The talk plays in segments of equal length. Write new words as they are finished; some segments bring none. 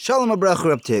Shalom Abracha,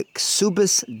 we're up to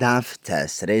Ksubas Daf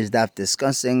Test. Today's Daf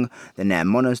discussing the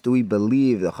Na'amonos. Do we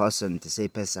believe the Chassan to say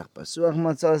Pesach Pasuach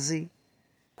Matzazi?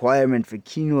 Requirement for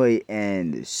Kinoi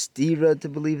and Stira to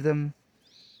believe them?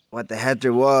 What the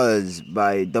heter was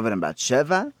by David and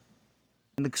Bathsheba?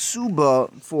 And the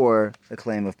Ksuba for the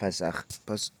claim of Pesach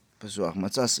Pasuach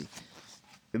Matzazi.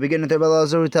 We begin with Rebbe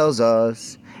Elazar, who tells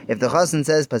us, if the Chassan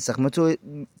says Pesach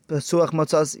Pasuach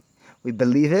Matzazi, we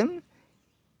believe him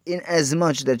in as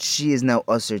much that she is now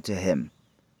usher to him.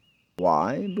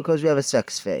 Why? Because we have a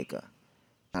sex feka.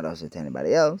 Not usher to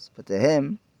anybody else, but to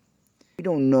him. We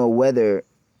don't know whether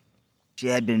she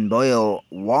had been boil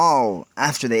while,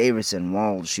 after the Everson,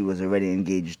 while she was already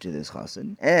engaged to this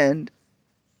chassan. And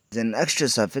there's an extra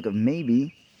suffix of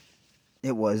maybe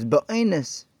it was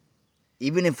ba'inus.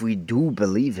 Even if we do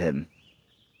believe him,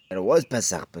 that it was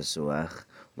Pesach Pasuach,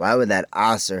 why would that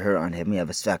answer her on him? We have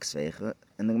a sex feka.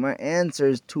 And the Gemara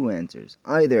answers two answers.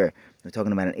 Either we're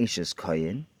talking about an Eishes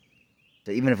Koyin,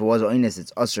 so even if it was Oinus,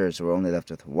 it's Usher, so we're only left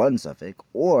with one suffix,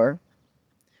 or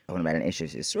talking about an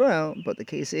Eishes Yisrael, but the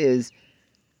case is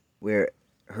where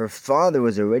her father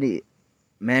was already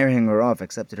marrying her off,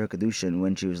 accepted her Kedushin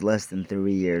when she was less than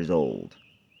 3 years old.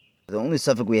 The only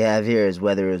suffix we have here is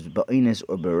whether it's Ba'inus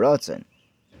or Baratzen.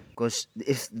 Because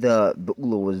if the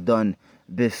Be'ula was done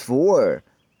before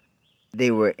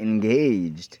they were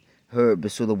engaged, her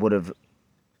Besula would have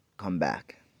come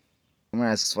back.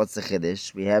 Gemara asks, what's the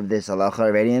Chiddush? We have this halacha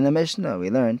already in the Mishnah. We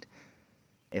learned,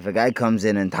 if a guy comes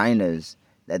in and tainas,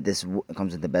 that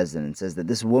comes into Bezdin and says that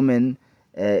this woman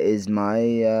is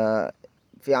my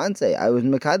fiance. I was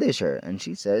Mekadesh her. And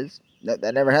she says, that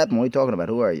never happened. What are you talking about?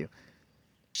 Who are you?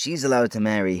 She's allowed to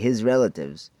marry his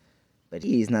relatives, but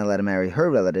he's not allowed to marry her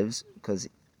relatives because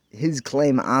his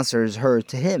claim answers her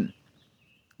to him.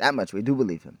 That much we do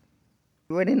believe him.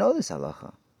 We already know this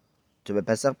halacha. To be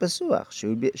Pesach Pesuach,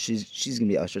 she's going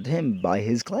to be ushered to him by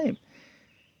his claim.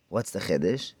 What's the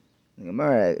Chiddush? The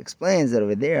Gemara explains that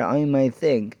over there, I might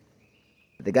think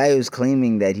that the guy who's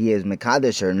claiming that he is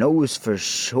Mekadesher knows for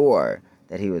sure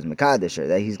that he was Mekadesher,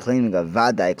 that he's claiming a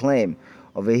Vadai claim.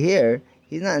 Over here,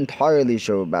 he's not entirely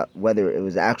sure about whether it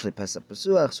was actually Pesach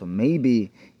Pesuach, so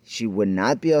maybe she would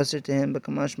not be ushered to him, but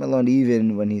Kamash Malon,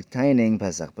 even when he's taining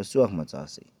Pesach Pesuach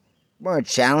Matzasi. More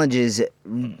challenges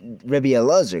Rebbe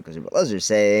Elazar, because Rebbe Elazar is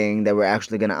saying that we're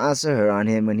actually going to answer her on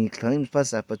him when he claims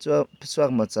Pesach Pesuach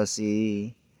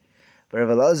Matzasi. But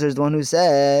Rebbe Elazar is the one who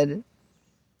said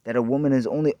that a woman is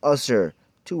only usher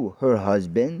to her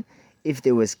husband if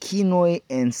there was kinoi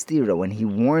and stira, when he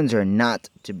warns her not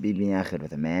to be binyachid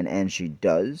with a man, and she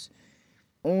does.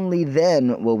 Only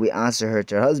then will we answer her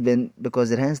to her husband,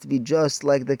 because it has to be just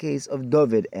like the case of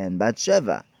David and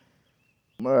Bathsheba.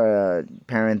 More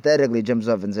parenthetically jumps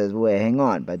up and says, wait, hang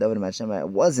on, by David and Bathsheba, it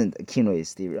wasn't a kinoi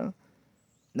stira.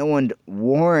 No one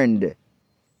warned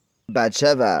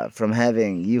Bathsheba from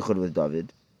having yichud with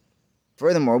David.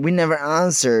 Furthermore, we never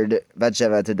answered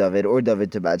Bathsheba to David or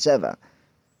David to Bathsheba.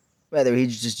 Rather,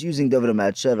 he's just using David and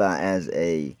Bathsheba as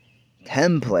a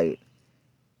template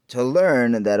to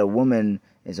learn that a woman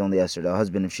is only usher to her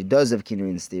husband if she does have kinoi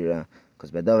and stira,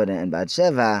 because by David and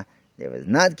Bathsheba, there was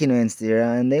not kinoi and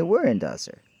stira, and they weren't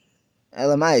usher.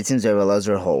 Elamai, it seems that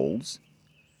Elazar holds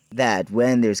that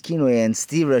when there's kinoi and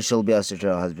stira, she'll be usher to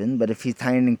her husband, but if he's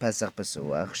taining Pesach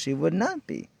Pesuach, she would not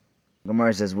be.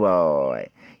 Gemara says, whoa,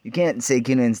 you can't say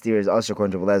kinoi and stira is usher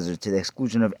according to Elazar to the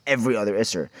exclusion of every other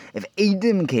isser. If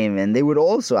Edim came in, they would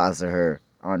also usher her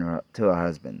on her to her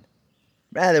husband.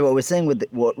 Rather, what we're saying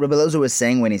what Rebbe Elazar was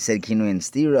saying when he said kinoi and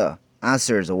stira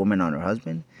ushers a woman on her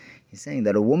husband, he's saying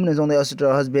that a woman is only usher to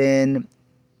her husband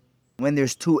when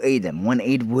there's two Edim. One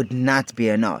Eid would not be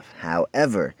enough.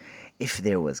 However, if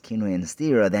there was kinoi and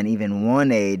stira, then even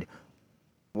one Eid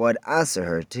would usher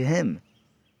her to him.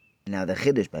 Now the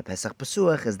Chiddush by Pesach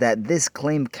Pesuach is that this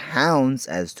claim counts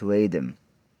as two Edim.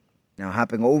 Now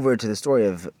hopping over to the story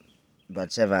of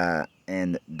Bathsheba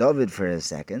and David for a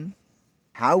second,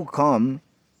 how come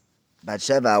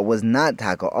Bathsheba was not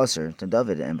taka usher to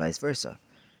David and vice versa?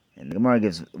 And the Gemara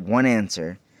gives one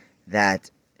answer, that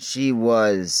she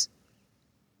was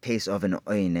case of an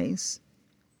oines.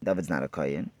 David's not a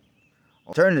kohen.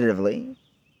 Alternatively,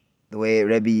 the way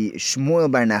Rabbi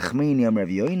Shmuel bar Nachmani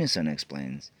Rabbi Yonason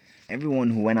explains, everyone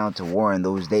who went out to war in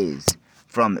those days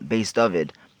from Beis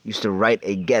David used to write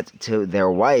a get to their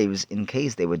wives in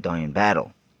case they would die in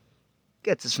battle.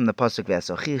 Gets us from the pasuk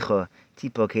V'asochicha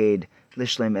tipoked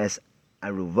lishlem es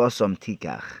aruvasom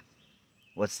tikach.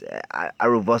 What's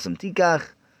aruvasom tikach?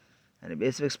 And it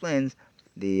basically explains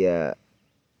the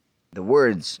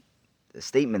words, the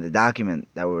statement, the document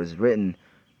that was written,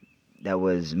 that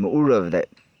was me'urav, that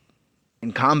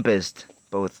encompassed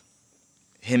both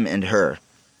him and her.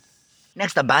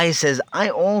 Next, Abai says, I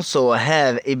also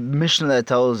have a Mishnah that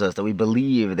tells us that we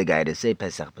believe the guy to say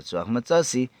Pesach Pesuach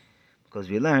Matzasi, because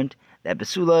we learned that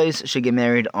Besulois should get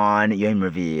married on Yom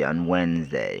Revi, on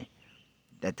Wednesday.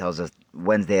 That tells us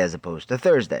Wednesday as opposed to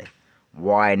Thursday.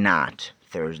 Why not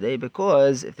Thursday?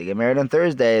 Because if they get married on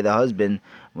Thursday, the husband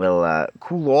will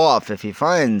cool off if he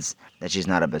finds that she's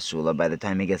not a Basula by the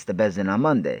time he gets to Bezdin on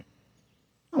Monday.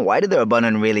 Why did the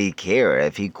Rabbanan really care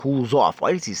if he cools off?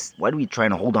 Why do we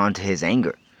trying to hold on to his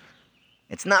anger?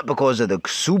 It's not because of the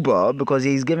ksuba, because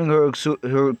he's giving her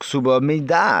ksuba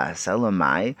midah,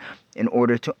 salamai, in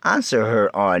order to answer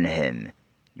her on him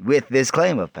with this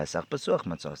claim of Pesach Pesuach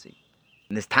Matzasi.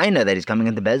 And this taina that he's coming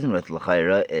into Bezdin with,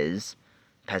 l'chayra, is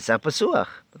Pesach Pesuach.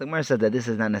 But the Gemara said that this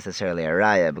is not necessarily a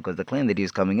raya, because the claim that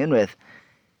he's coming in with,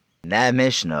 in that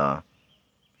Mishnah,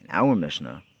 in our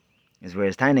Mishnah, is where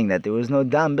he's taining that there was no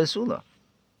dam besula.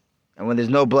 And when there's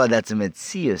no blood, that's a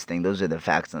mitzias thing. Those are the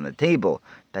facts on the table.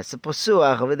 Pesach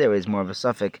Pesuach over there is more of a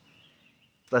suffix,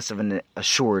 less of an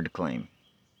assured claim.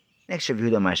 Next, Rav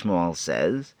Yehuda Mashmuel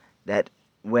says that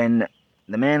when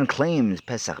the man claims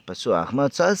Pesach Pesuach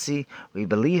Matzasi, we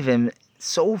believe him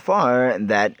so far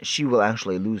that she will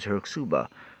actually lose her ksuba.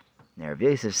 Now, Rav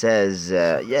Yosef says,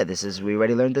 we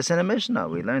already learned this in a Mishnah.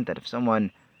 We learned that if someone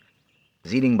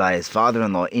was eating by his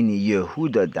father-in-law in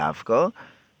Yehuda Davka,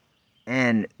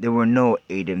 and there were no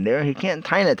Eidim there, he can't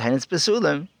taina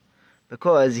Pesulim,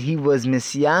 because he was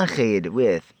misyached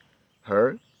with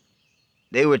her.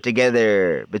 They were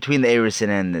together between the Erusin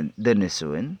and the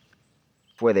Nisuin,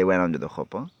 before they went under the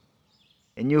chuppah.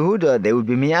 In Yehuda, they would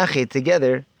be miyached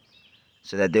together,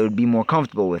 so that they would be more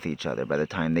comfortable with each other by the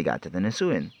time they got to the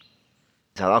Nisuin.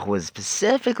 Halach was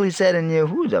specifically said in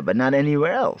Yehuda, but not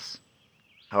anywhere else.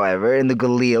 However, in the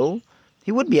Galil,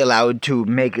 he would be allowed to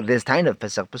make this kind of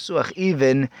Pesach Pesuach,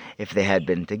 even if they had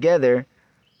been together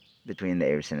between the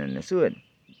Erusin and Nisuin,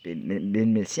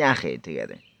 been misyached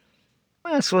together.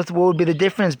 Well, so what would be the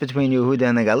difference between Yehuda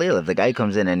and the Galil? If the guy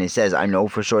comes in and he says, I know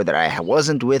for sure that I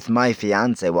wasn't with my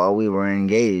fiance while we were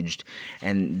engaged,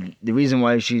 and the reason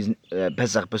why she's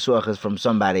Pesach Pesuach is from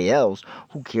somebody else,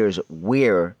 who cares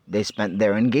where they spent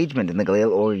their engagement, in the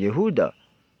Galil or Yehuda?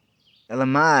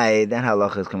 Elamai, then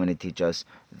halacha is coming to teach us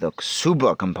the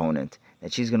ksuba component,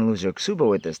 that she's going to lose her ksuba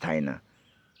with this taina.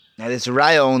 Now, this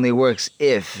raya only works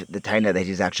if the taina that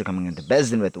he's actually coming into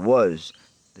Bezdin with was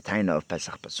the taina of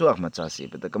Pesach Pesuach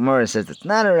Matzasi. But the Gemara says it's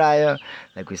not a raya.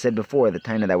 Like we said before, the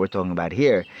taina that we're talking about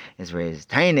here is where he's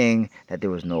taining that there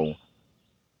was no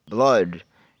blood,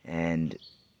 and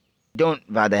don't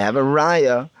vada have a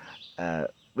raya.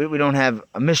 We don't have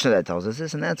a Mishnah that tells us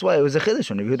this, and that's why it was a chiddush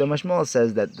when Yehuda Mashmuel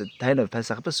says that the taina of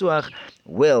Pesach Pesuach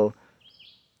will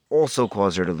also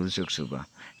cause her to lose her ksuba.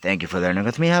 Thank you for learning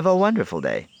with me. Have a wonderful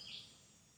day.